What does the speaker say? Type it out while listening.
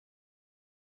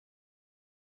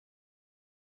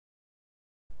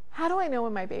How do I know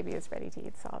when my baby is ready to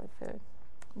eat solid food?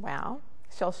 Well,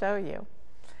 she'll show you.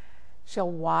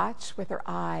 She'll watch with her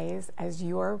eyes as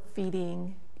you're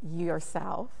feeding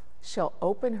yourself. She'll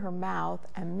open her mouth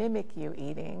and mimic you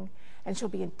eating, and she'll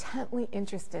be intently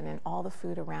interested in all the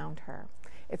food around her.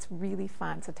 It's really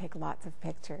fun, so take lots of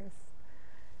pictures.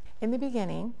 In the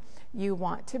beginning, you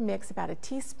want to mix about a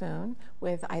teaspoon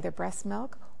with either breast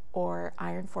milk or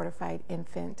iron-fortified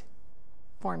infant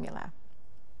formula.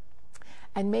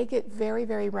 And make it very,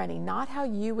 very runny. Not how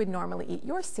you would normally eat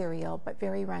your cereal, but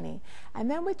very runny. And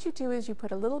then what you do is you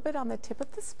put a little bit on the tip of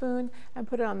the spoon and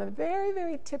put it on the very,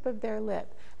 very tip of their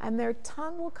lip. And their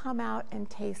tongue will come out and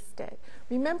taste it.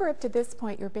 Remember, up to this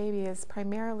point, your baby has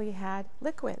primarily had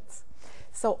liquids.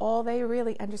 So all they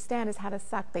really understand is how to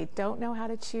suck. They don't know how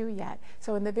to chew yet.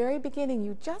 So in the very beginning,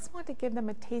 you just want to give them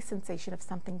a taste sensation of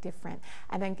something different.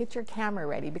 And then get your camera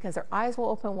ready, because their eyes will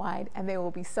open wide and they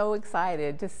will be so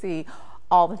excited to see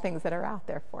all the things that are out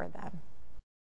there for them.